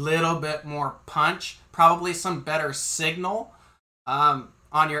punch, probably some better signal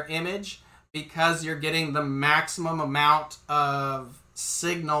on your image because you're getting the maximum amount of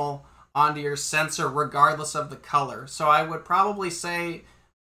signal onto your sensor regardless of the color. So I would probably say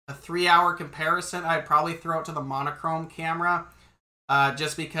a 3 hour comparison, I'd probably throw it to the monochrome camera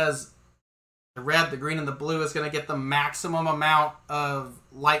just because the red, the green, and the blue is going to get the maximum amount of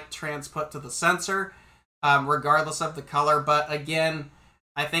light transport to the sensor regardless of the color. But again,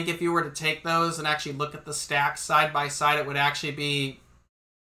 I think if you were to take those and actually look at the stacks side by side, it would actually be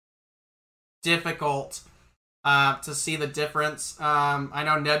difficult to see the difference. I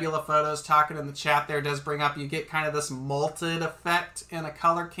know Nebula Photos talking in the chat there does bring up you get kind of this molted effect in a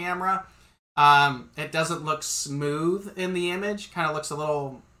color camera. It doesn't look smooth in the image, kind of looks a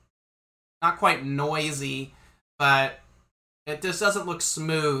little, not quite noisy, but it just doesn't look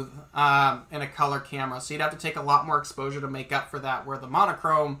smooth in a color camera. So you'd have to take a lot more exposure to make up for that, where the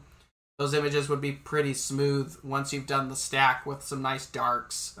monochrome, those images would be pretty smooth once you've done the stack with some nice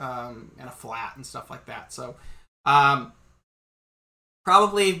darks and a flat and stuff like that. So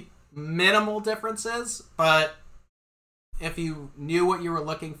probably minimal differences, but if you knew what you were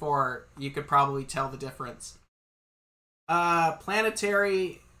looking for, you could probably tell the difference.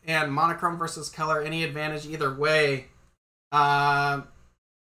 Planetary and monochrome versus color, any advantage either way?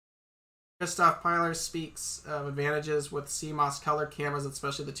 Christoph Pyler speaks of advantages with CMOS color cameras,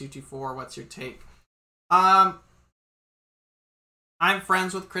 especially the 224. What's your take? I'm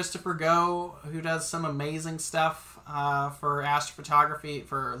friends with Christopher Go, who does some amazing stuff for astrophotography,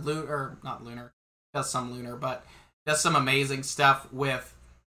 for does some lunar, but does some amazing stuff with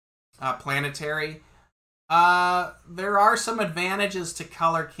planetary. There are some advantages to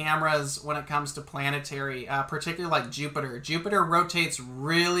color cameras when it comes to planetary, particularly like Jupiter. Jupiter rotates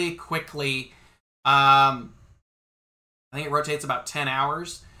really quickly. I think it rotates about 10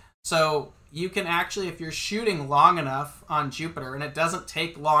 hours. So you can actually, if you're shooting long enough on Jupiter, and it doesn't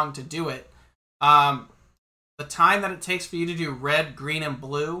take long to do it, the time that it takes for you to do red, green, and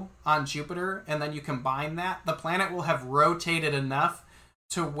blue on Jupiter, and then you combine that, the planet will have rotated enough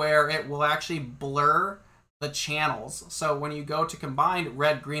to where it will actually blur the channels. So when you go to combine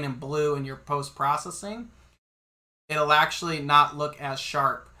red, green, and blue in your post-processing, it'll actually not look as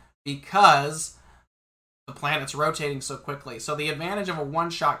sharp because the planet's rotating so quickly. So the advantage of a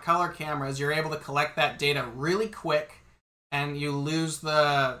one-shot color camera is you're able to collect that data really quick and you lose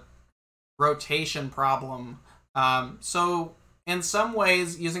the rotation problem. So in some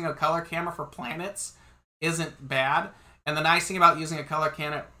ways, using a color camera for planets isn't bad. And the nice thing about using a color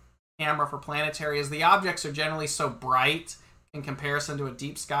camera for planetary is the objects are generally so bright in comparison to a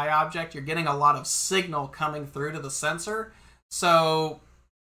deep sky object. You're getting a lot of signal coming through to the sensor. So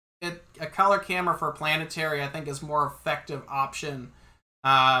a color camera for planetary, I think, is more effective option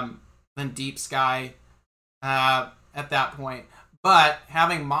than deep sky at that point. But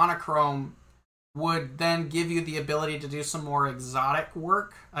having monochrome would then give you the ability to do some more exotic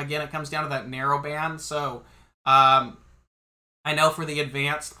work. Again, it comes down to that narrow band. So I know for the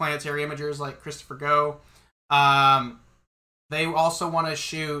advanced planetary imagers like Christopher Go, they also want to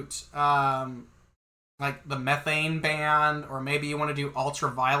shoot like the methane band, or maybe you want to do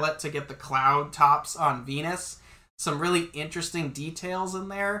ultraviolet to get the cloud tops on Venus. Some really interesting details in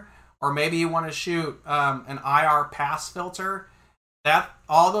there. Or maybe you want to shoot an IR pass filter.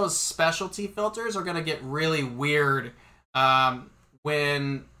 All those specialty filters are going to get really weird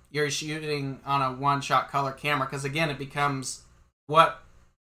when you're shooting on a one-shot color camera, because again, it becomes what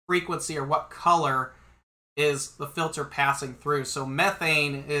frequency or what color is the filter passing through. So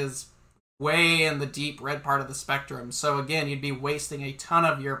methane is way in the deep red part of the spectrum. So again, you'd be wasting a ton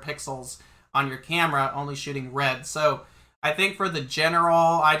of your pixels on your camera only shooting red. So I think for the general,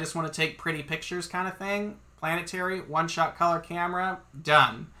 I just want to take pretty pictures kind of thing, planetary, one-shot color camera,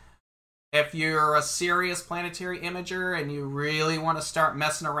 done. If you're a serious planetary imager and you really want to start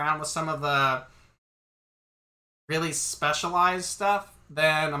messing around with some of the really specialized stuff,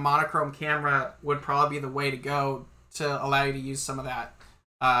 then a monochrome camera would probably be the way to go to allow you to use some of that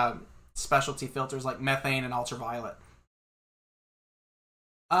specialty filters like methane and ultraviolet.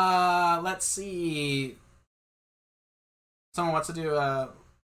 Let's see. Someone wants to do a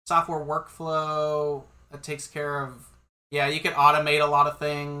software workflow that takes care of... Yeah, you could automate a lot of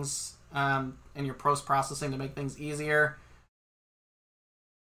things in your post-processing to make things easier.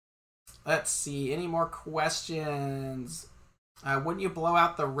 Let's see. Any more questions? Wouldn't you blow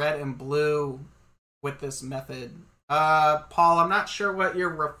out the red and blue with this method? Paul, I'm not sure what you're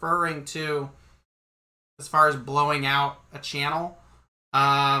referring to as far as blowing out a channel.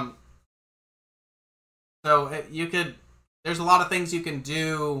 You could... There's a lot of things you can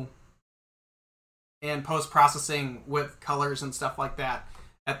do in post-processing with colors and stuff like that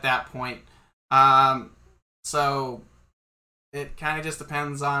at that point. So it kind of just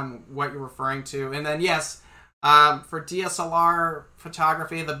depends on what you're referring to. And then, yes, for DSLR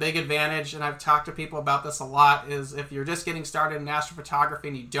photography, the big advantage, and I've talked to people about this a lot, is if you're just getting started in astrophotography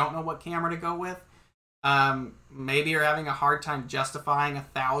and you don't know what camera to go with, maybe you're having a hard time justifying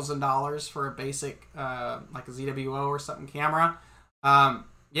 $1,000 for a basic like a ZWO or something camera.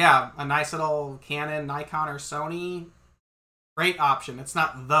 Yeah, a nice little Canon, Nikon, or Sony, great option. It's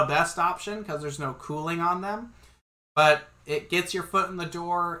not the best option because there's no cooling on them, but it gets your foot in the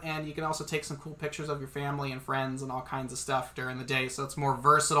door, and you can also take some cool pictures of your family and friends and all kinds of stuff during the day, so it's more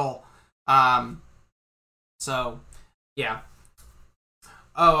versatile. So yeah.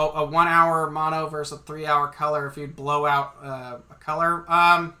 Oh, a 1 hour mono versus a 3 hour color if you'd blow out a color.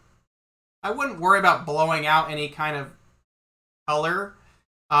 I wouldn't worry about blowing out any kind of color.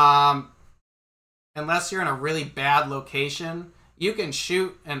 Unless you're in a really bad location. You can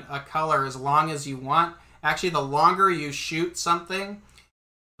shoot a color as long as you want. Actually, the longer you shoot something,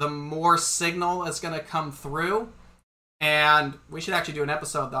 the more signal is going to come through. And we should actually do an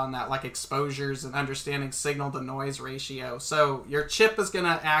episode on that, like exposures and understanding signal to noise ratio. So your chip is going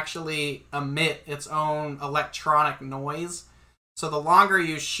to actually emit its own electronic noise. So the longer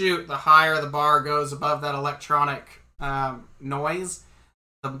you shoot, the higher the bar goes above that electronic noise,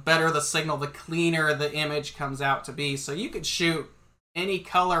 the better the signal, the cleaner the image comes out to be. So you could shoot any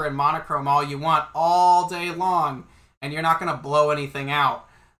color in monochrome all you want all day long, and you're not going to blow anything out.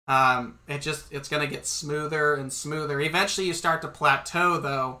 It's going to get smoother and smoother. Eventually you start to plateau,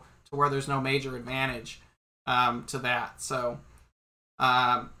 though, to where there's no major advantage to that. So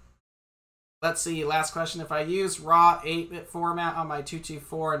let's see. Last question. If I use raw 8-bit format on my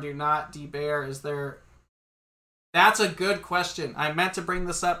 224 and do not debayer, is there... That's a good question. I meant to bring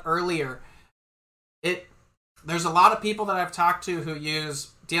this up earlier. There's a lot of people that I've talked to who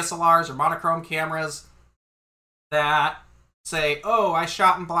use DSLRs or monochrome cameras that say, oh, I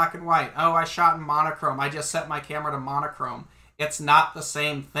shot in black and white. Oh, I shot in monochrome. I just set my camera to monochrome. It's not the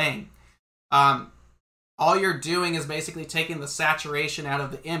same thing. All you're doing is basically taking the saturation out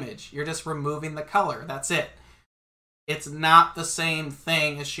of the image. You're just removing the color. That's it. It's not the same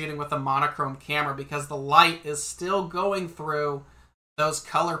thing as shooting with a monochrome camera because the light is still going through those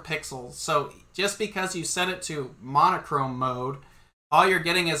color pixels. So just because you set it to monochrome mode, all you're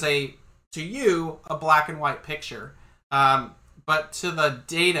getting is a black and white picture. But to the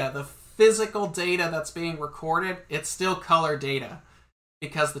data, the physical data that's being recorded, it's still color data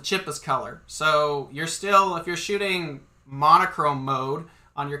because the chip is color. So you're still, if you're shooting monochrome mode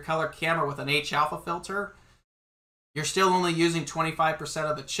on your color camera with an H alpha filter, you're still only using 25%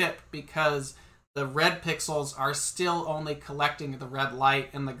 of the chip because the red pixels are still only collecting the red light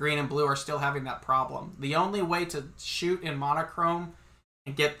and the green and blue are still having that problem. The only way to shoot in monochrome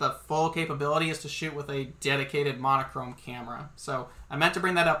and get the full capability is to shoot with a dedicated monochrome camera. So I meant to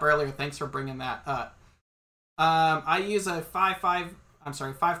bring that up earlier. Thanks for bringing that up. I use a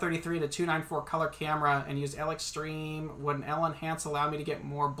 533 to 294 color camera and use L Extreme. Would an L Enhance allow me to get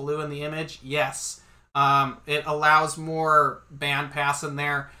more blue in the image? Yes. It allows more bandpass in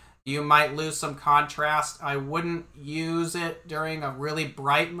there. You might lose some contrast. I wouldn't use it during a really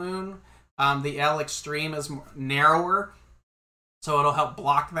bright moon. The L Extreme is narrower, so it'll help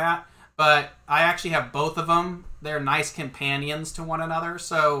block that. But I actually have both of them. They're nice companions to one another.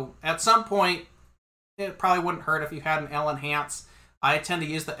 So at some point, it probably wouldn't hurt if you had an L Enhance. I tend to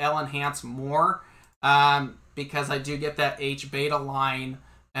use the L Enhance more because I do get that H beta line,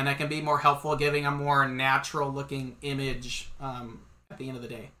 and it can be more helpful giving a more natural looking image at the end of the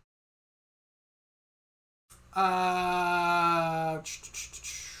day.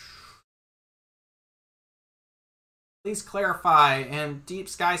 Please clarify, in Deep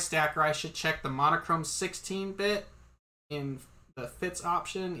Sky Stacker I should check the monochrome 16-bit in the fits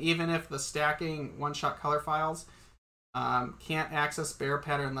option even if the stacking one-shot color files. Can't access bare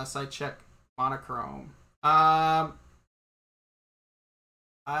pattern unless I check monochrome. I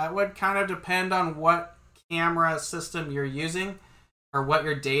would kind of depend on what camera system you're using or what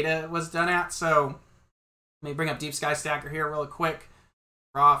your data was done at. So let me bring up Deep Sky Stacker here real quick.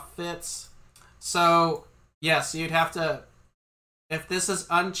 Raw fits. So yes, you'd have to, if this is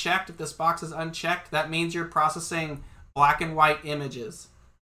unchecked, if this box is unchecked, that means you're processing black and white images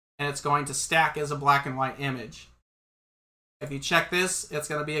and it's going to stack as a black and white image. If you check this, it's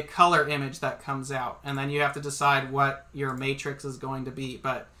going to be a color image that comes out, and then you have to decide what your matrix is going to be.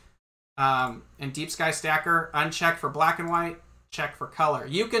 But in Deep Sky Stacker, uncheck for black and white, check for color.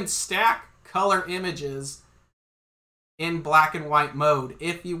 You can stack color images in black and white mode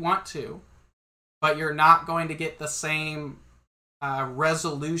if you want to, but you're not going to get the same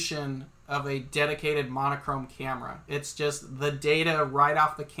resolution of a dedicated monochrome camera. It's just the data right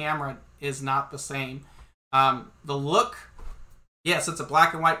off the camera is not the same. The look, yes, it's a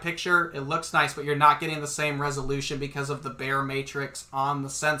black and white picture. It looks nice, but you're not getting the same resolution because of the bare matrix on the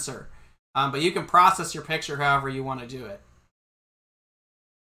sensor. But you can process your picture however you want to do it.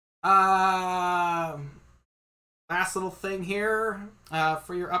 Last little thing here.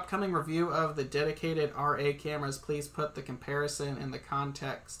 For your upcoming review of the dedicated RA cameras, please put the comparison in the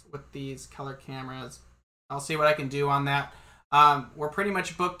context with these color cameras. I'll see what I can do on that. We're pretty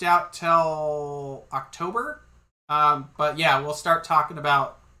much booked out till October. But yeah, we'll start talking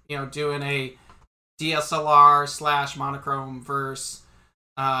about, doing a DSLR / monochrome versus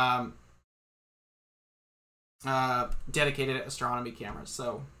dedicated astronomy cameras.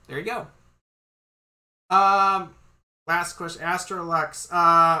 So there you go. Last question, Astrolux.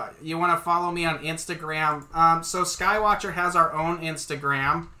 You want to follow me on Instagram? So Skywatcher has our own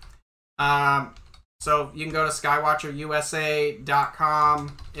Instagram. So you can go to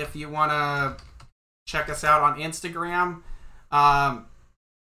skywatcherusa.com if you want to check us out on Instagram.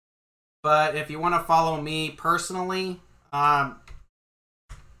 But if you want to follow me personally, my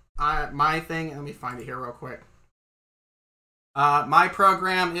thing, let me find it here real quick. My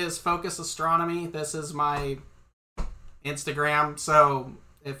program is Focus Astronomy. This is my Instagram. So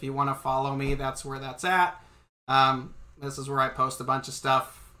if you want to follow me, that's where that's at. This is where I post a bunch of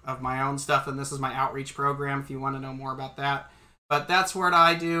stuff of my own stuff, and this is my outreach program if you want to know more about that. But that's what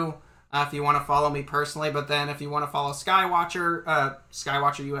I do if you want to follow me personally. But then if you want to follow Skywatcher,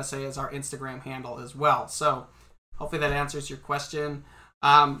 Skywatcher USA is our Instagram handle as well. So hopefully that answers your question.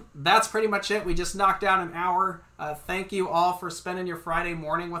 That's pretty much it. We just knocked out an hour. Thank you all for spending your Friday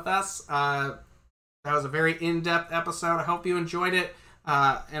morning with us. That was a very in-depth episode. I hope you enjoyed it.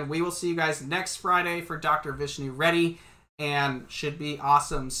 And we will see you guys next Friday for Dr. Vishnu Reddy, and should be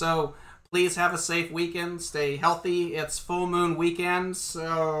awesome. So please have a safe weekend. Stay healthy. It's full moon weekend,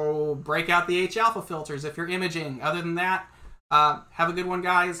 so break out the H-alpha filters if you're imaging. Other than that, have a good one,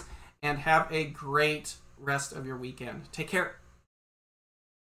 guys, and have a great rest of your weekend. Take care.